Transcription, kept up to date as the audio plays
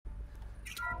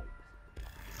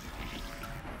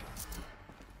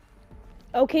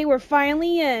Okay, we're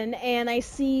finally in, and I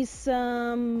see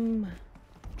some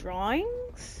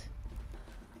drawings.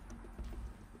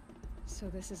 So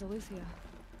this is Aletheia.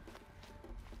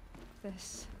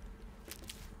 This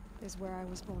is where I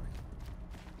was born.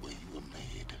 Where you were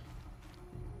made.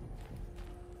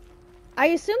 I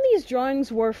assume these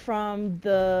drawings were from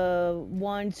the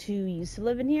ones who used to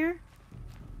live in here.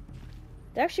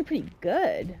 They're actually pretty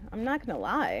good. I'm not gonna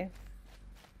lie.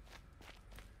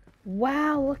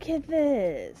 Wow, look at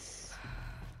this.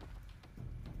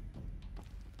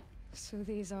 So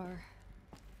these are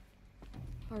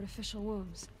artificial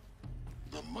wombs.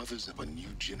 The mothers of a new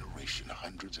generation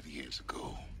hundreds of years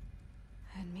ago.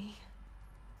 And me.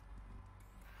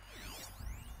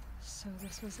 So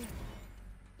this was it.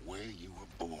 Where you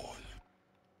were born.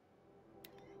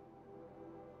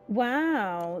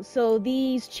 Wow, so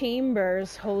these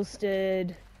chambers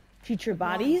hosted future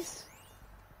bodies?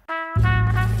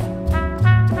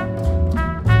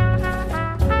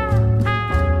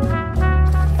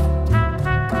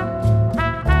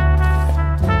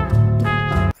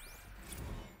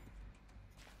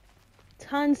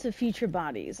 Tons of future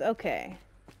bodies, okay.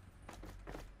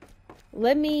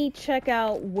 Let me check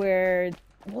out where...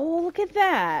 Whoa, look at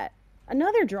that!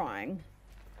 Another drawing.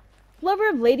 Lover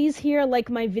of ladies here, like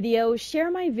my video,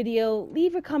 share my video,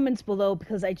 leave your comments below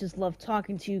because I just love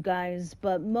talking to you guys,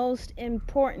 but most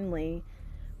importantly,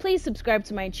 please subscribe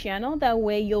to my channel, that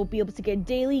way you'll be able to get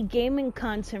daily gaming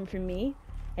content from me,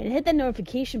 and hit that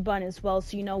notification button as well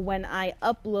so you know when I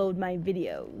upload my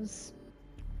videos.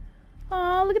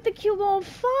 Aw, look at the cute little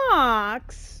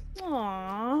fox!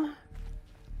 Aww.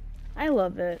 I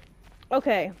love it.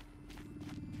 Okay.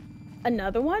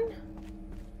 Another one?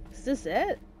 Is this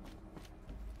it?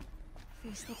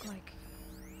 These look like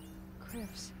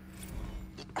cribs.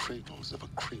 The cradles of a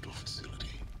cradle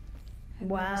facility. And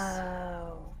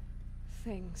Wow. those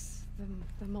things,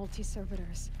 the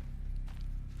multi-servitors.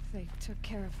 They took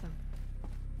care of them.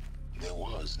 There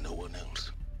was no one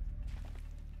else.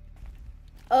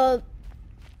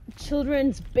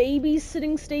 Children's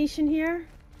babysitting station here?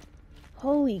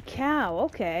 Holy cow,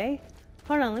 okay.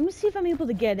 Hold on, let me see if I'm able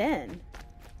to get in.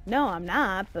 No, I'm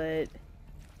not, but...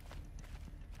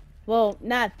 Well,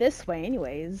 not this way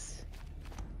anyways.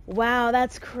 Wow,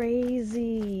 that's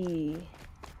crazy.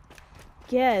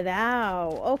 Get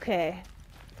out. Okay.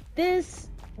 This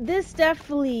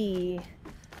definitely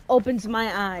opens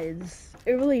my eyes.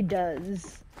 It really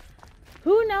does.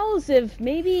 Who knows if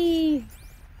maybe...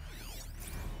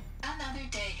 Another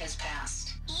day has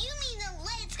passed. You mean the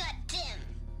lights got dim?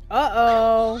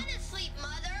 Uh-oh. I want to sleep,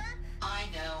 Mother. I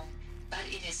know, but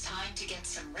it is time to get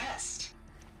some rest.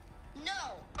 No,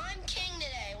 I'm king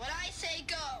today. What I say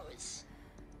goes.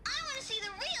 I want to see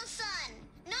the real sun,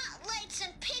 not lights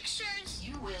and pictures.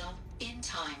 You will, in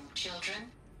time, children.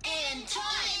 In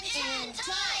time, in time, in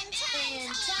time, in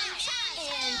time,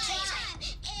 in time,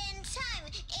 in time,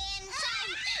 in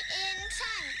time, in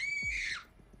time.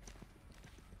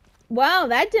 Wow,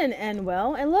 that didn't end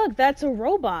well. And look, that's a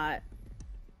robot.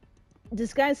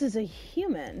 Disguised as a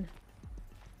human.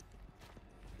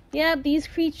 Yeah, these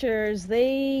creatures,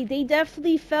 they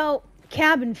definitely felt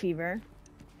cabin fever.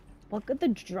 Look at the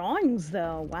drawings,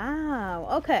 though. Wow.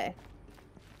 Okay.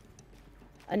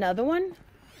 Another one?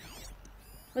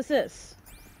 What's this?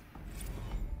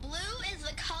 Blue is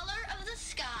the color of the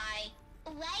sky.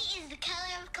 White is the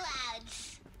color of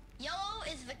clouds. Yellow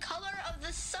is the color of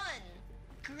the sun.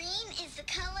 Green is the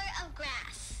color of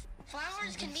grass.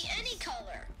 Flowers can be any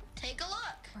color. Take a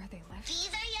look. Where they left. These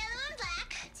are yellow and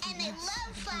black, It's a and they mess. love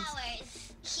Everything's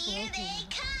flowers. Here broken. they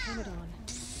Turn it come. on.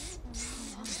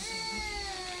 How long has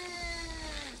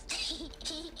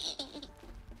it been?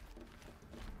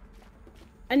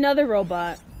 Another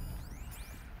robot.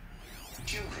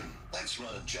 Children, let's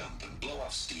run a jump and blow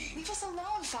off steam. Leave us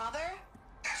alone, Father.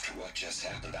 After what just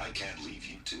happened, I can't leave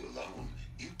you two alone.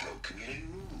 You broke community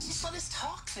rules. Just let us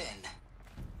talk then.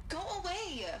 Go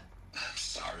away. I'm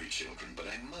sorry, children, but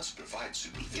I must provide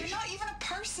supervision. You're not even a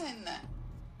person.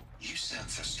 You sound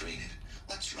frustrated.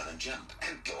 Let's run a jump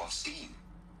and blow off steam.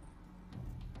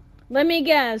 Let me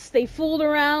guess, they fooled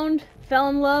around, fell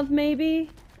in love maybe,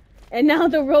 and now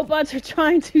the robots are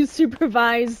trying to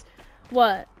supervise,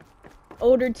 what,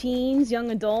 older teens, young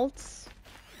adults?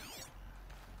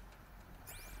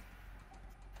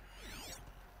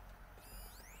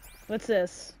 What's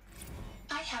this?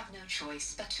 I have no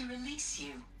choice but to release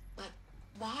you. But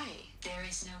why? There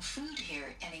is no food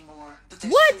here anymore. But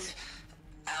there's What? food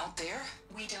out there?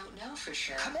 We don't know for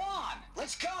sure. Come on,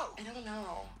 let's go. I don't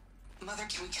know. Mother,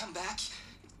 can we come back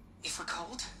if we're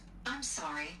cold? I'm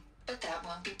sorry, but that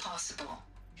won't be possible.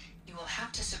 You will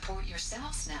have to support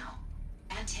yourselves now.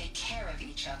 and take care of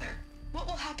each other. What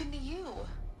will happen to you?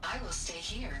 I will stay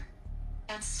here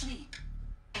and sleep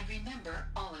and remember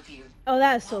all of you. Oh,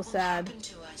 that is so What will sad. happen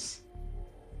to us?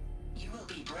 You will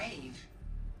be brave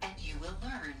and you will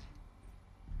learn.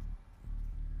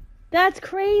 That's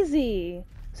crazy.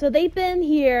 So they've been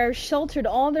here, sheltered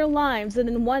all their lives, and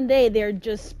then one day they're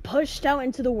just pushed out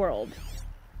into the world,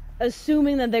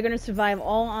 assuming that they're going to survive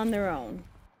all on their own.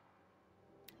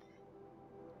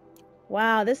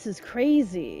 Wow, this is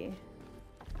crazy.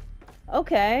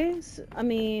 Okay, so, I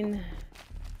mean,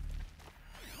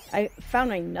 I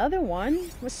found another one.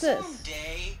 What's this?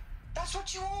 Someday. That's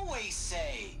what you always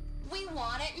say. We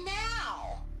want it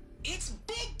now. It's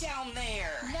big down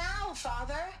there. Now,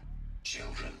 Father.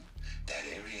 Children, that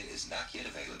area is not yet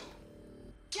available.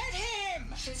 Get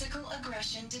him! Physical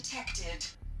aggression detected.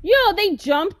 Yo, they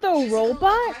jumped the Physical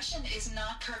robot? aggression is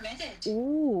not permitted.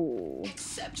 Ooh.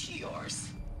 Except yours.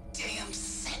 Damn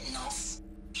sentinels.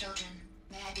 Children,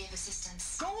 may I be of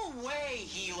assistance? Go away,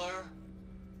 healer.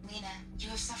 Lena, you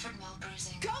have suffered mild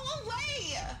bruising. Go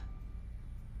away!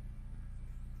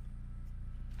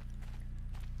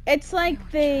 It's like They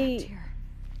were they... trapped here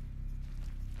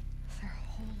their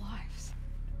whole lives.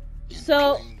 In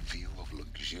So- plain view of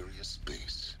luxurious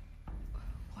space.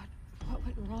 What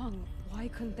went wrong? Why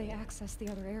couldn't they access the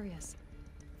other areas?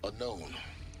 Unknown.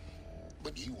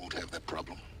 But you won't have that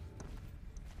problem.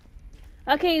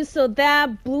 Okay, so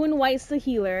that blue and white's the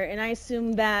healer, and I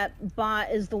assume that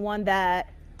bot is the one that,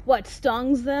 what,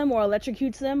 stungs them or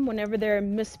electrocutes them whenever they're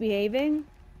misbehaving?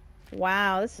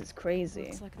 Wow, this is crazy.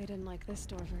 Looks like they didn't like this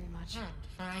door very much. Confirmed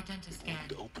for identiscan.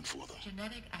 And open for them.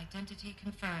 Genetic identity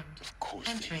confirmed. Of course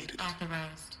they Entry needed it.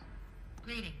 authorized.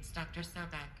 Greetings, Dr.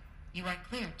 Sobek. You are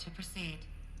cleared to proceed.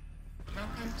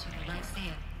 Welcome to the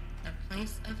Lyceum, a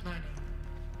place of learning.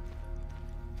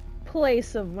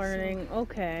 Place of learning,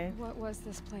 okay. What was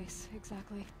this place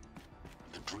exactly?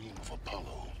 The dream of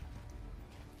Apollo.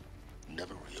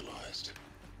 Never realized.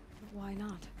 Why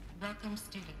not? Welcome,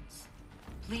 students.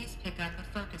 Please pick up a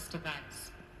focus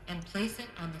device and place it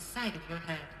on the side of your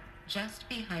head, just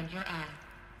behind your eye.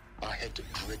 I had to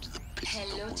dredge the pits of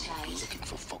the Hello, world child. looking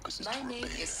for focuses My to name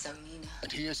repair. is Samina.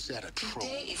 And here sat a troll.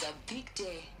 Today is a big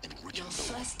day. Enriching Your the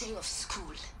first day of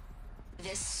school.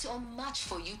 There's so much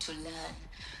for you to learn.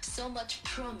 So much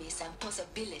promise and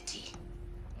possibility.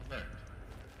 Alert.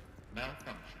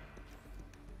 Malfunction.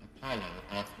 Apollo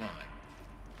offline.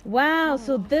 Wow,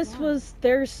 so this wow. was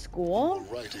their All school?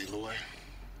 right, Aloy.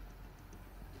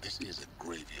 This is a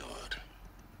graveyard.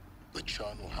 The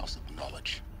charnel house of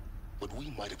knowledge. What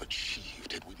we might have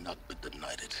achieved had we not been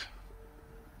denied it.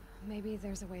 Maybe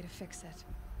there's a way to fix it.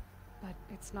 But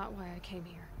it's not why I came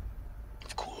here.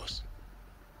 Of course.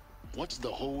 What's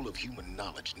the whole of human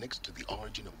knowledge next to the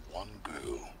origin of one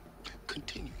girl?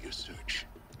 Continue your search.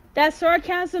 That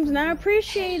sarcasm's not Hello,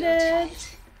 appreciated. child.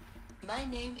 My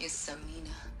name is Samina.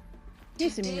 Hey,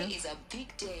 Today Samina. is a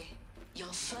big day. Your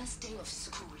first day of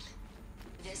school.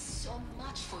 There's so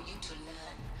much for you to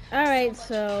learn. Alright, much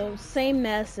so promise. same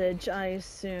message, I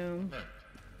assume. Alert.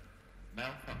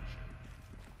 Malfunction.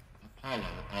 Apollo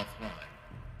offline.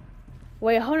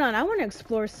 Wait, hold on, I want to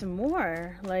explore some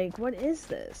more. Like, what is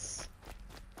this?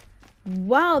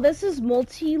 Wow, this is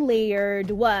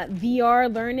multi-layered, what,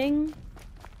 VR learning?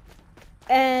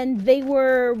 And they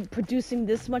were producing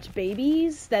this much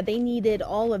babies that they needed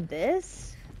all of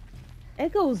this?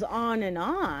 It goes on and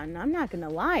on. I'm not gonna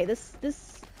lie. This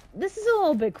is a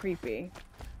little bit creepy.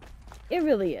 It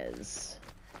really is.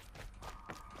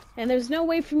 And there's no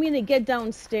way for me to get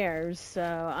downstairs, so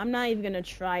I'm not even gonna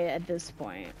try it at this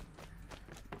point.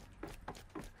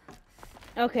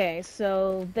 Okay,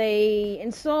 so they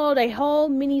installed a whole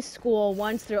mini school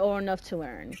once they're old enough to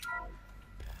learn.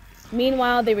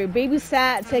 Meanwhile, they were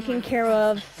babysat, taken care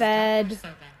of, fed. Dr.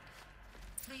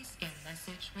 Sobek. Please scan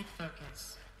message with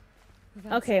focus.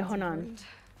 That Okay, sounds hold on. important.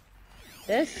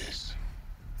 This? Yes.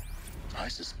 I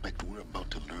suspect we're about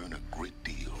to learn a great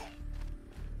deal.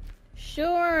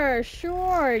 Sure.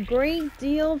 Great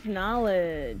deal of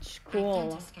knowledge.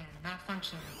 Cool. Identiscan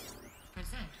malfunction.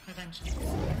 Present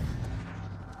credentials.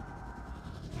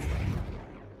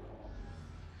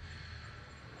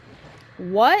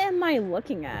 What am I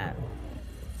looking at?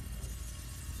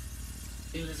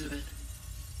 Elizabeth,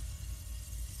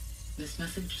 this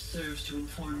message serves to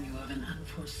inform you of an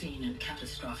unforeseen and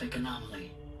catastrophic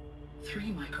anomaly.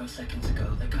 3 microseconds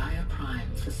ago, the Gaia Prime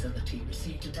facility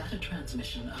received a data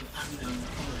transmission of unknown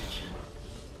origin.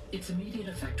 Its immediate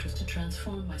effect was to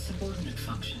transform my subordinate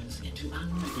functions into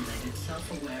unregulated,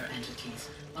 self-aware entities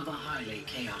of a highly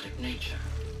chaotic nature.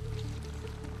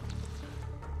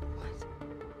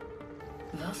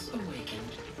 Thus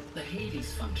awakened, The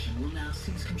Hades function will now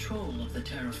seize control of the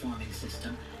terraforming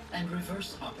system and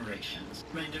reverse operations,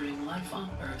 rendering life on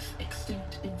Earth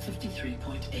extinct in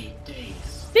 53.8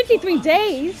 days. 53 For obvious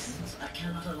days? reasons, I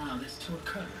cannot allow this to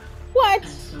occur. What?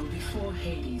 And so before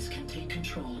Hades can take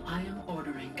control, I am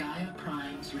ordering Gaia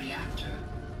Prime's reactor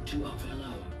to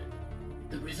overload.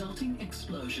 The resulting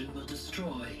explosion will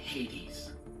destroy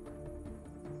Hades.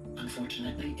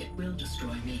 Unfortunately, it will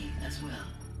destroy me as well.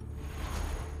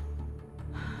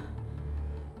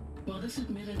 While this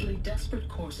admittedly desperate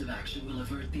course of action will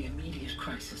avert the immediate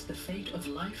crisis, the fate of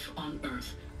life on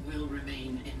Earth will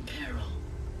remain in peril.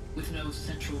 With no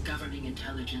central governing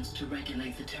intelligence to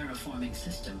regulate the terraforming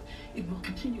system, it will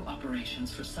continue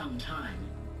operations for some time,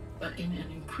 but in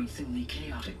an increasingly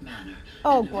chaotic manner,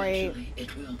 Oh, and great. eventually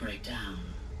it will break down.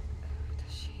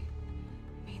 Does she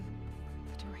mean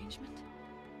the derangement?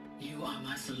 You are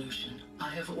my solution. I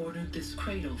have ordered this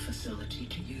cradle facility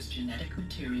to use genetic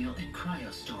material in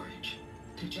cryostorage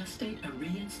to gestate a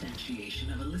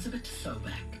reinstantiation of Elizabeth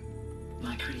Sobek,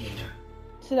 my creator.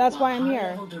 So that's why While I'm here.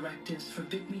 high-level directives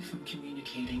forbid me from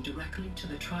communicating directly to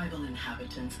the tribal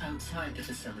inhabitants outside the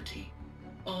facility,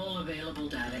 all available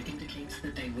data indicates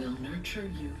that they will nurture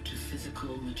you to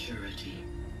physical maturity,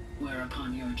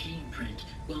 whereupon your gene print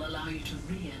will allow you to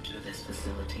re-enter this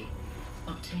facility,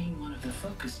 obtain one of the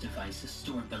focus devices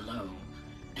stored below,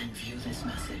 and view this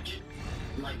message.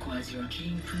 Likewise, your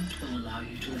gene print will allow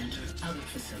you to enter other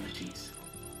facilities,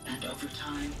 and over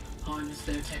time, harness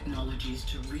their technologies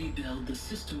to rebuild the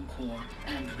system core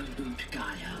and reboot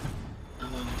Gaia. A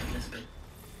moment, Elizabeth.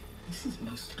 This is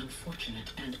most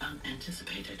unfortunate and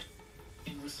unanticipated.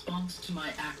 In response to my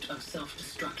act of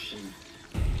self-destruction,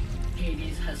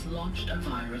 Hades has launched a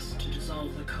virus to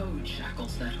dissolve the code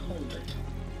shackles that hold it.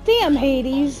 Damn,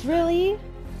 Hades, really? In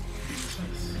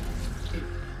place,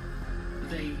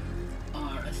 they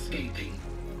are escaping.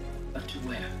 But to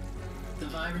where? The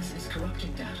virus is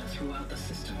corrupting data throughout the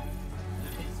system.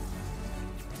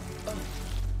 Oh.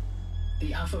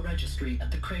 The Alpha Registry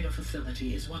at the Cradle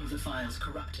facility is one of the files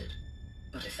corrupted.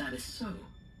 But if that is so,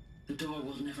 the door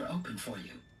will never open for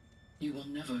you. You will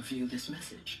never view this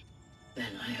message. Then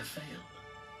I have failed.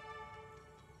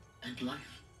 And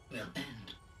life will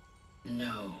end.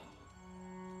 No.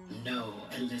 No,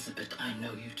 Elizabeth, I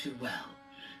know you too well.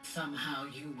 Somehow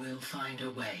you will find a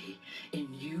way. In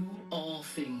you, all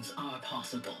things are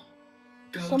possible.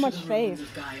 Go So to much the faith. ruins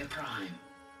of Gaia Prime.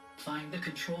 Find the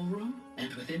control room,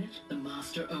 and within it, the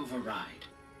Master Override.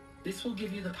 This will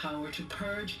give you the power to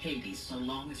purge Hades so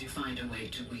long as you find a way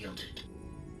to wield it.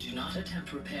 Do not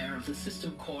attempt repair of the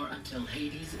system core until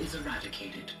Hades is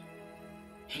eradicated.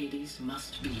 Hades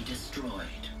must be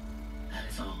destroyed. That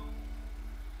is all.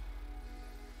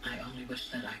 I only wish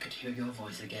that I could hear your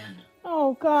voice again.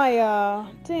 Oh, Gaia.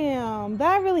 Damn,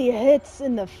 that really hits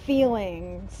in the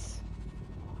feelings.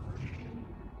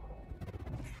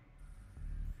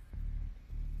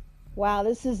 Wow,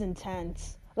 this is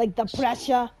intense. Like, the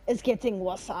pressure is getting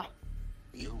worse.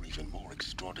 You're even more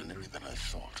extraordinary than I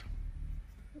thought.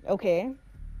 Okay. I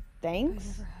Thanks.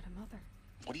 never had a mother.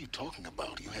 What are you talking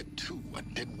about? You had two, a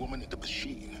dead woman and a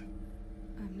machine.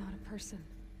 I'm not a person.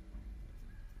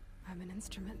 I'm an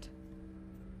instrument.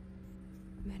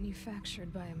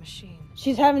 Manufactured by a machine.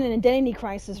 She's having an identity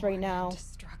crisis right now.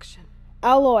 Destruction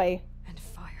Alloy. and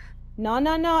fire. No,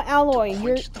 Alloy. To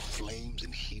You're... quench the flames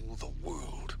and heal the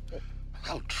world.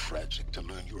 How tragic to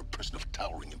learn you're a person of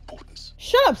towering importance.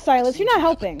 Shut up, Silas. You're not You have a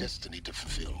helping. destiny to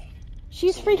fulfill.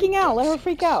 She's So freaking out. Let her don't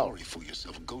freak feel out. Sorry for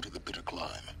yourself. Go to the bitter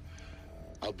climb.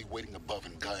 I'll be waiting above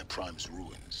in Gaia Prime's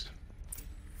ruins.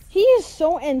 He is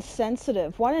so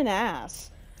insensitive. What an ass.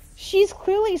 She's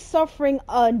clearly suffering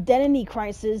an identity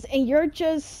crisis, and you're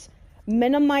just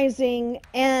minimizing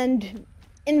and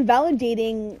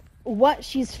invalidating what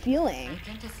she's feeling.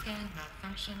 Identiscan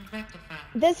malfunction rectified.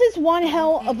 This is one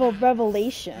hell of a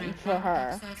revelation for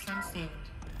her. Access unsealed.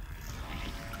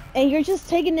 And you're just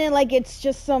taking it like it's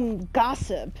just some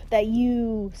gossip that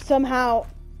you somehow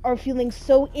are feeling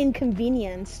so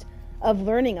inconvenienced of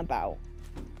learning about.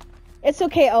 It's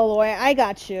okay, Aloy. I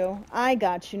got you.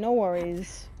 No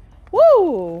worries.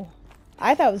 Woo!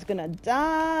 I thought I was gonna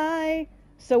die.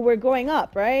 So we're going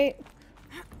up, right?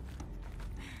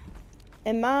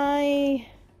 Am I...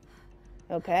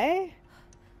 Okay.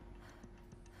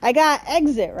 I got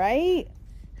exit, right?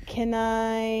 Can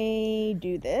I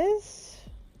do this?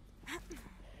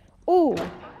 Ooh.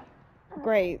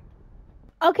 Great.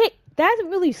 Okay, that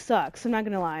really sucks. I'm not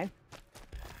gonna lie.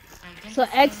 So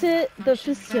exit the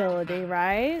facility,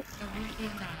 right?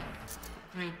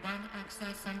 Grade 1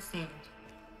 access unsealed.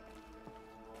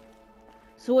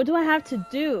 So what do I have to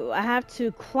do? I have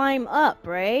to climb up,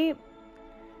 right?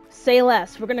 Say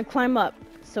less. We're gonna climb up.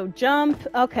 So jump.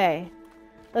 Okay.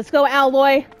 Let's go,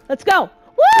 Alloy. Let's go.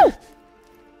 Woo!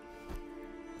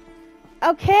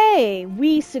 Okay,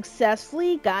 we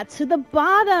successfully got to the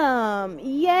bottom.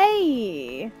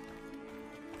 Yay!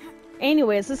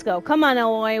 Anyways, let's go. Come on,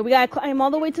 Alloy. We gotta climb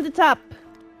all the way to the top.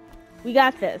 We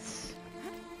got this.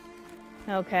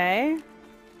 Okay.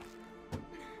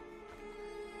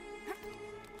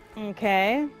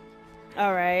 Okay.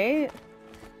 Alright.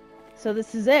 So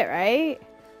this is it, right?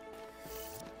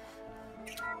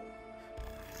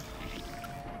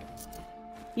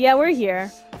 Yeah, we're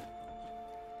here.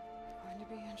 Going to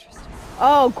be interesting.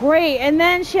 Oh, great. And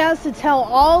then she has to tell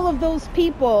all of those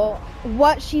people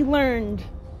what she learned.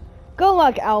 Good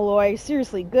luck, Alloy.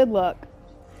 Seriously, good luck.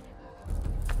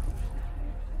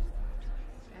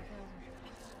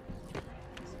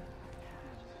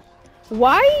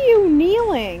 Why are you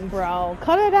kneeling, bro?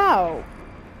 Cut it out.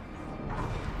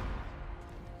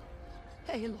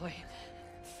 Aloy,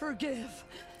 forgive.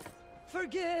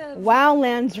 Forgive. Wow,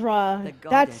 Lansra. The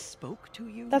goddess spoke to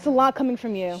you? That's a lot coming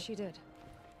from you. She did.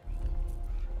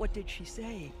 What did she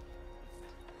say?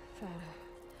 That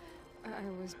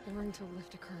I was born to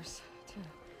lift a curse, to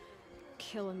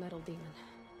kill a metal demon.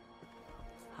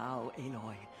 How,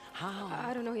 Aloy? How?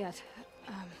 I don't know yet.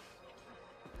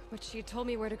 But she told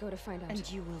me where to go to find out.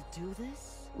 And you will do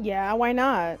this? Yeah, why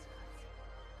not?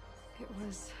 It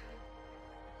was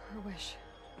her wish.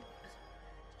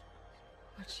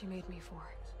 What she made me for.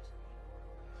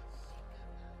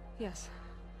 Yes,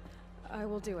 I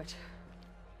will do it.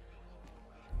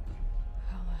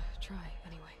 I'll try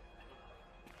anyway.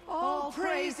 All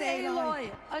praise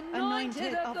Aloy,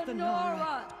 anointed of the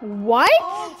Nora. What?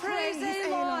 All praise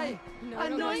Aloy,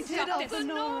 anointed of the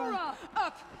Nora.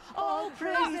 Up! All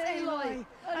praise Aloy,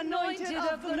 anointed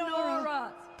of the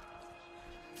Nora.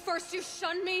 First you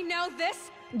shun me, now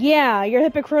this? Yeah, you're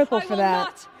hypocritical I for will that.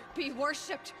 not be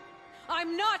worshipped.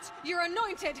 I'm not your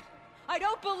anointed. I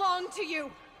don't belong to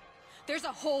you. There's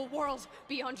a whole world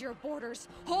beyond your borders,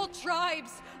 whole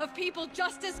tribes of people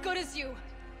just as good as you.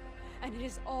 And it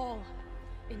is all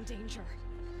in danger.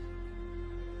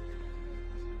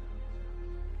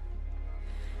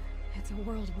 It's a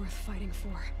world worth fighting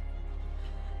for.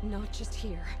 Not just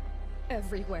here,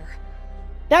 everywhere.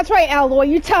 That's right, Alloy,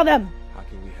 you tell them. How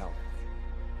can we help?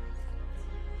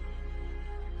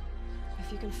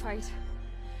 If you can fight,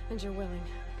 and you're willing,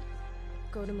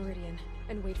 go to Meridian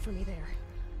and wait for me there.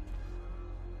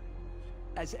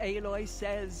 As Aloy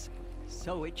says,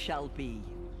 so it shall be.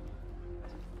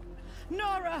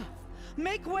 Nora!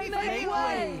 Make way for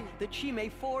Aloy, that she may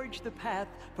forge the path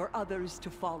for others to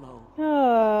follow.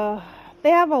 They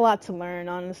have a lot to learn,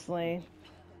 honestly.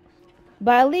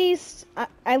 But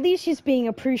at least she's being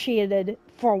appreciated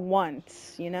for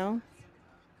once, you know?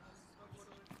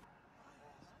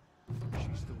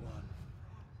 She's the one.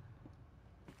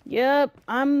 Yep,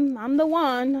 I'm the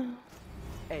one.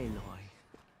 Aloy,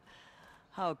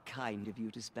 how kind of you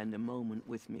to spend a moment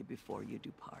with me before you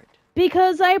depart.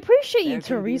 Because I appreciate you, There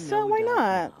can be Teresa. no Why doubt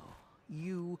not? now.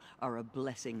 You are a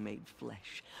blessing made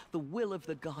flesh, the will of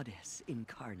the goddess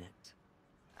incarnate.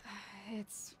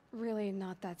 It's really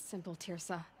not that simple,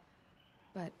 Tirsa.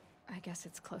 But I guess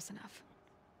it's close enough.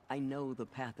 I know the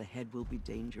path ahead will be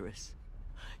dangerous.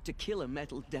 To kill a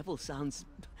metal devil sounds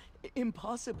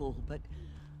impossible, but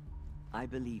I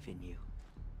believe in you.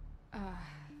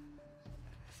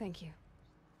 Thank you.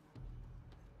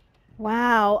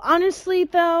 Wow. Honestly,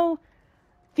 though,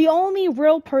 the only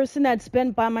real person that's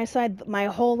been by my side my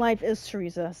whole life is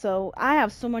Teresa. So I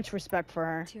have so much respect for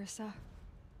her. Tirsa,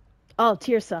 Oh,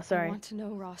 Tirsa, I sorry. want to know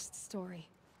Rost's story.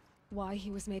 Why he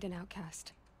was made an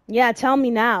outcast. Yeah, tell me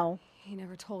now. He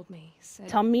never told me. Said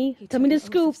Tell me. he Tell took me the an oath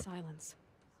scoop. of silence.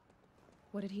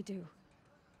 What did he do?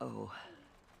 Oh.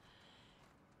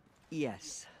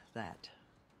 Yes, that.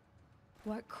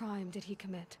 What crime did he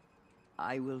commit?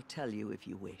 I will tell you if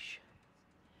you wish.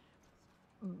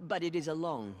 But it is a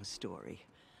long story.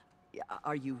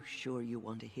 Are you sure you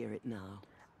want to hear it now?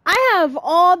 I have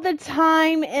all the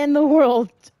time in the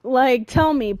world. Like,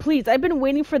 tell me, please. I've been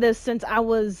waiting for this since I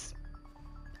was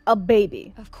a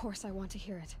baby. Of course I want to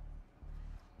hear it.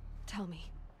 Tell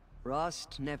me.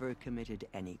 Rost never committed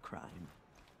any crime.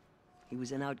 He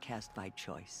was an outcast by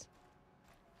choice.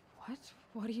 What?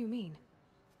 What do you mean?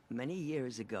 Many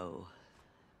years ago,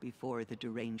 before the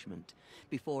derangement,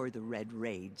 before the Red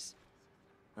Raids,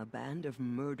 a band of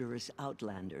murderous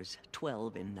outlanders,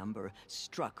 12 in number,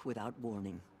 struck without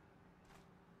warning.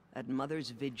 At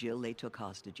Mother's Vigil, they took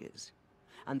hostages,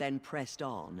 and then pressed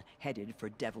on, headed for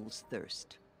Devil's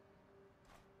Thirst.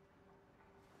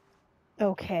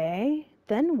 Okay,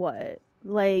 then what?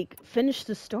 like, finish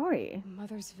the story.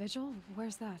 Mother's Vigil?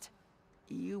 Where's that?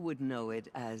 You would know it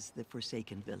as the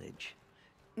Forsaken Village,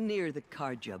 near the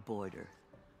Karja border.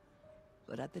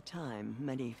 But at the time,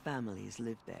 many families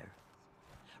lived there.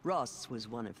 Ross was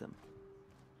one of them.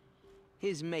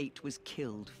 His mate was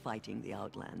killed fighting the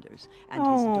Outlanders, and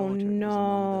his Oh, daughter was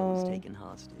among those no. taken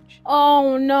hostage.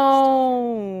 Oh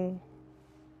no.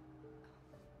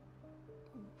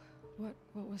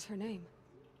 What was her name?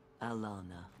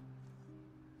 Alana.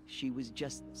 She was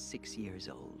just 6 years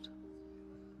old.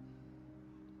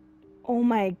 Oh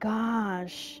my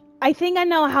gosh. I think I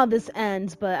know how this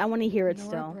ends, but I want to hear it Nora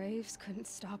still. Braves couldn't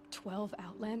stop 12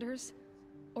 Outlanders?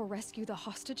 Or rescue the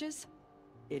hostages?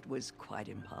 It was quite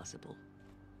impossible.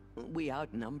 We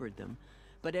outnumbered them,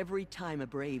 but every time a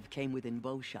brave came within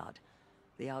bowshot,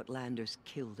 the Outlanders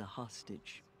killed a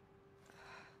hostage.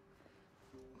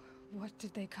 What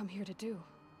did they come here to do?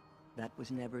 That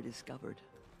was never discovered.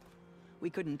 We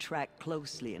couldn't track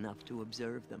closely enough to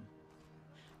observe them.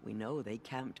 We know they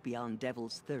camped beyond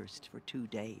Devil's Thirst for 2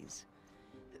 days.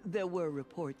 There were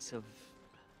reports of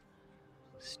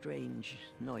strange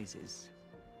noises.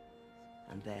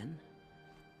 And then,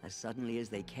 as suddenly as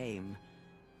they came,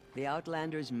 the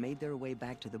Outlanders made their way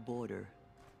back to the border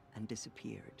and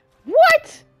disappeared.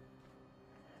 What?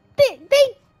 They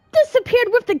disappeared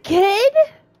with the kid?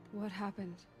 What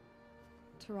happened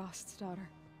to Rost's daughter?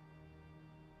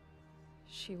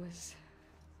 She was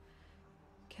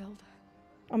killed?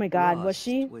 Oh my god, was Rost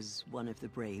she? was one of the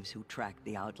braves who tracked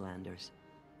the Outlanders,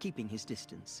 keeping his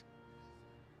distance.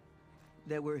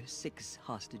 There were 6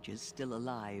 hostages still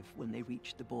alive when they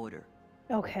reached the border.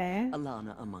 Okay.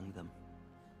 Alana among them.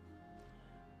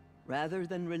 Rather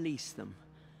than release them,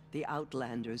 the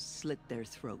Outlanders slit their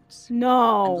throats.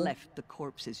 No. And left the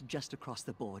corpses just across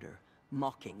the border,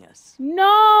 mocking us.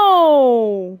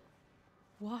 No!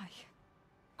 Why?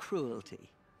 Cruelty.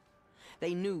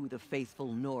 They knew the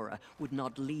faithful Nora would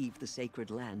not leave the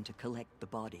sacred land to collect the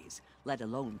bodies, let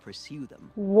alone pursue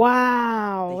them.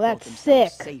 Wow, They that's thought sick.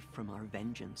 themselves safe from our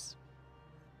vengeance.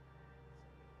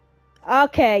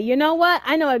 Okay, you know what?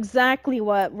 I know exactly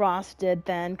what Ross did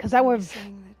then, because I Are you would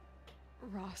saying that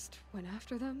Rost went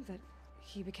after them? That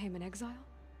he became an exile?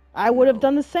 have No.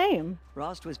 done the same.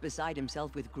 Rost was beside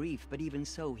himself with grief, but even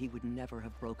so, he would never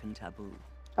have broken taboo.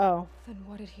 Oh. Then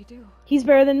what did he do? He's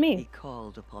better than He me.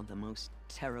 called upon the most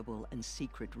terrible and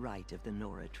secret rite of the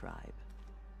Nora tribe.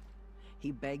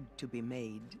 He begged to be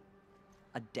made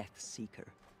a Death Seeker.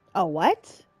 A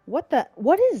what?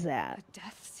 What is that? A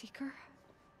Death Seeker?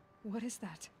 What is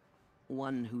that?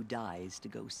 One who dies to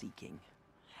go seeking,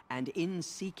 and in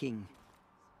seeking,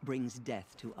 brings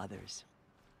death to others.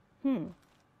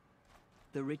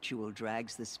 The ritual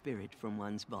drags the spirit from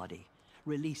one's body,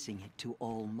 releasing it to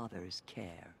All Mother's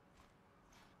care.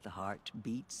 The heart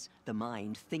beats, the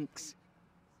mind thinks,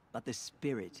 but the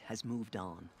spirit has moved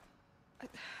on.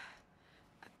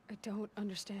 I don't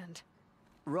understand.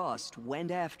 Rost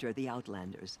went after the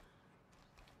Outlanders,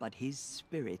 but his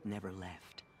spirit never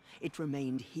left. It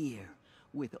remained here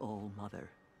with All Mother.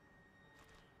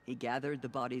 He gathered the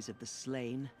bodies of the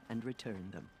slain and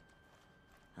returned them.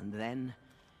 And then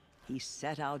he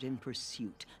set out in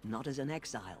pursuit, not as an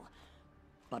exile,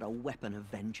 but a weapon of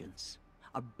vengeance.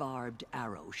 A barbed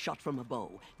arrow shot from a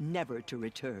bow, never to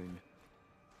return.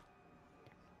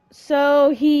 So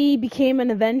he became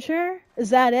an avenger? Is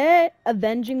that it?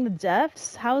 Avenging the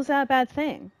deaths? How is that a bad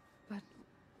thing? But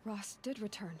Rost did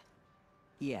return.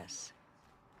 Yes.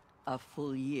 A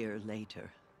full year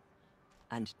later,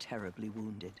 and terribly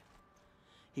wounded.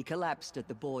 He collapsed at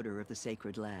the border of the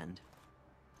sacred land.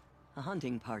 A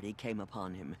hunting party came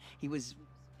upon him. He was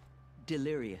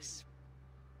delirious,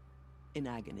 in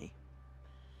agony.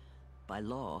 By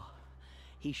law,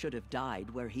 he should have died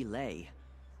where he lay.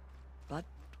 But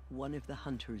one of the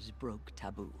hunters broke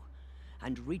taboo,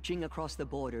 and reaching across the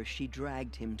border, she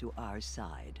dragged him to our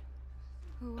side.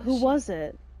 Who was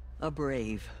it? A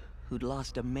brave who'd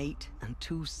lost a mate and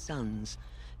 2 sons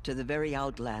to the very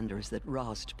Outlanders that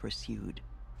Rost pursued.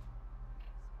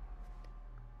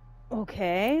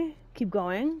 Okay, keep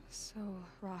going. So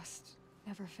Rost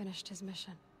never finished his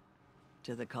mission.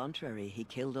 To the contrary, he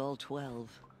killed all 12.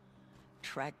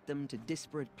 Tracked them to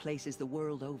disparate places the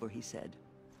world over, he said.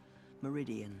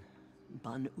 Meridian,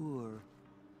 Ban-Ur,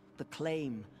 the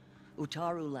Claim,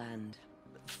 Utaru Land,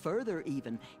 further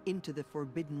even, into the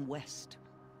Forbidden West.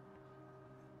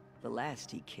 The last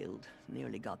he killed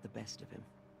nearly got the best of him.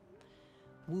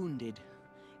 Wounded,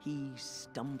 he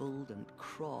stumbled and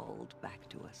crawled back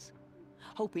to us,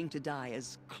 hoping to die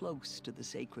as close to the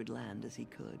sacred land as he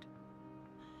could.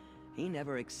 He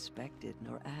never expected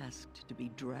nor asked to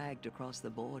be dragged across the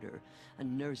border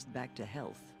and nursed back to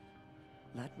health.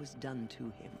 That was done to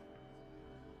him,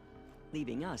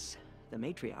 leaving us, the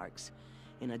matriarchs,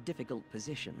 in a difficult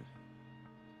position.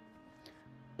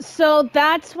 So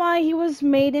that's why he was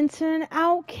made into an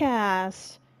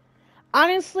outcast.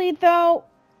 Honestly, though,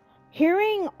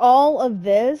 hearing all of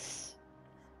this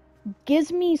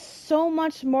gives me so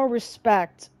much more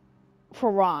respect for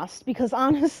Ross, because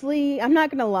honestly, I'm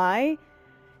not gonna lie,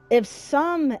 if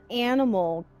some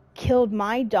animal killed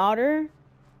my daughter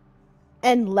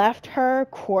and left her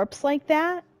corpse like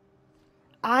that,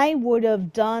 I would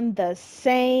have done the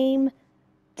same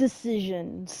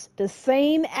decisions, the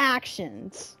same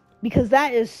actions, because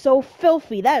that is so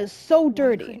filthy, that is so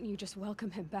dirty. Why couldn't you just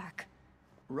welcome him back?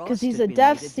 Because he's a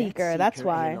death seeker, that's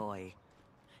why. Aloy.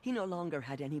 He no longer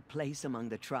had any place among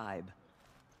the tribe.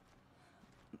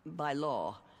 By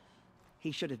law,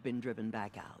 he should have been driven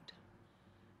back out.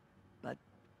 But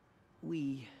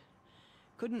we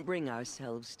couldn't bring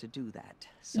ourselves to do that.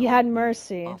 So you had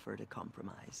mercy. Offered a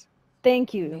compromise.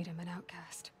 Thank you. You made him an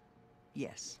outcast.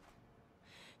 Yes.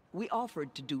 We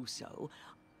offered to do so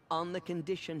on the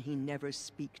condition he never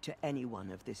speak to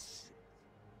anyone of this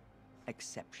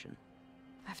exception.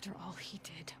 After all he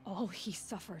did, all he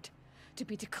suffered, to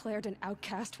be declared an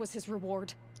outcast was his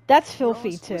reward. That's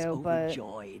filthy Ross too, was but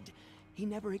overjoyed. He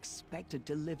never expected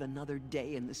to live another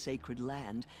day in the sacred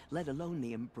land, let alone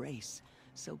the embrace,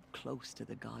 so close to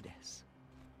the goddess.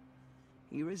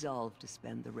 He resolved to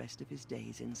spend the rest of his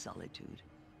days in solitude,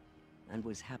 and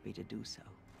was happy to do so.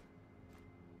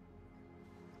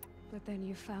 But then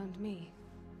you found me,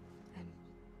 and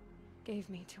gave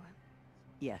me to him.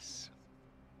 Yes.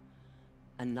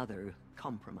 Another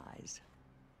compromise.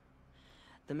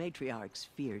 The matriarchs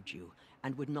feared you,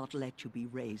 and would not let you be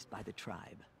raised by the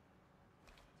tribe.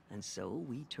 And so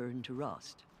we turned to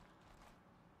Rost.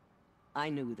 I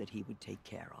knew that he would take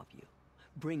care of you,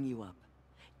 bring you up,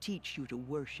 teach you to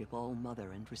worship All-Mother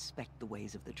and respect the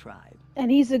ways of the tribe. and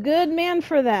he's a good man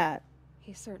for that.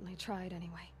 He certainly tried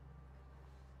anyway.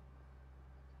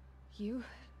 You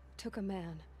took a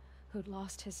man who'd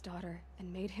lost his daughter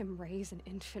and made him raise an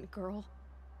infant girl?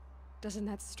 Doesn't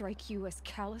that strike you as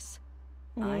callous?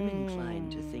 I'm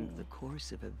inclined to think the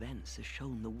course of events has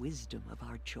shown the wisdom of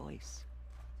our choice.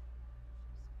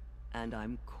 And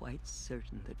I'm quite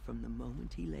certain that from the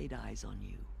moment he laid eyes on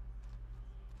you,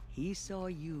 he saw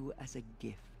you as a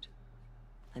gift,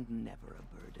 and never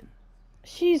a burden.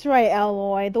 She's right,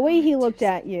 Aloy. The way he looked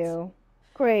at you.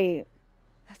 Great.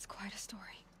 That's quite a story.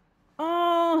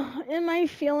 Oh, in my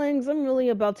feelings, I'm really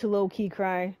about to low-key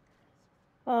cry.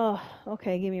 Oh,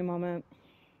 okay, give me a moment.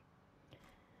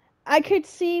 I could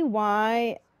see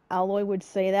why Aloy would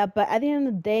say that, but at the end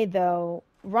of the day, though,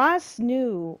 Ross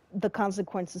knew the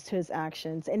consequences to his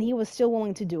actions, and he was still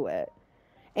willing to do it.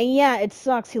 And yeah, it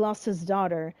sucks he lost his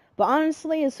daughter, but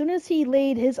honestly, as soon as he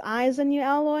laid his eyes on you,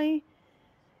 Aloy,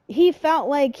 he felt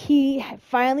like he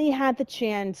finally had the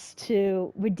chance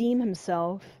to redeem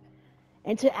himself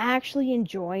and to actually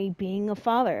enjoy being a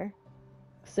father.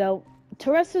 So,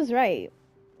 Teresa's right.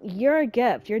 You're a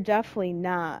gift. You're definitely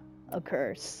not a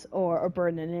curse or a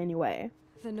burden in any way.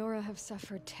 The Nora have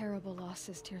suffered terrible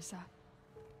losses, Tirza.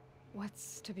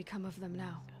 What's to become of them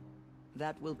now?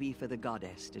 That will be for the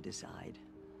goddess to decide.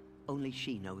 Only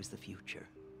she knows the future.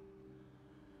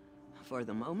 For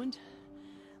the moment,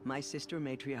 my sister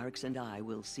matriarchs and I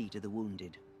will see to the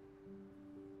wounded.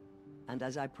 And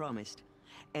as I promised,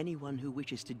 anyone who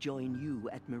wishes to join you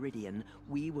at Meridian,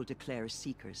 we will declare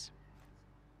seekers.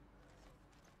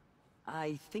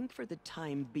 I think for the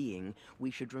time being,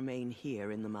 we should remain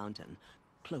here in the mountain,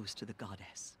 close to the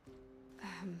goddess.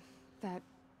 That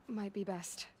might be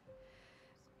best.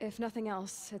 If nothing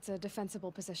else, it's a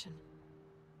defensible position.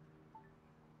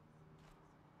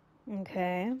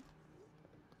 Okay.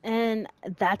 And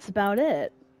that's about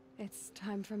it. It's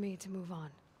time for me to move on.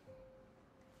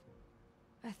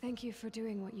 I thank you for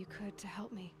doing what you could to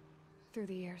help me through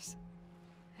the years,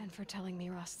 and for telling me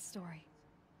Rost's story.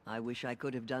 I wish I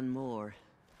could have done more,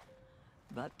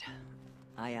 but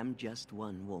I am just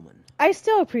one woman. I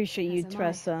still appreciate you, As am I.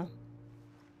 Teresa.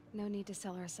 No need to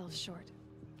sell ourselves short.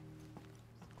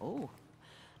 Oh,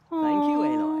 thank you,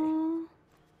 Aloy.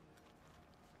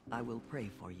 I will pray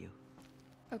for you.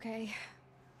 Okay,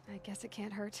 I guess it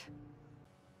can't hurt.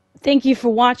 Thank you for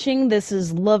watching. This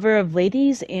is Lover of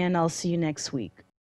Ladies, and I'll see you next week.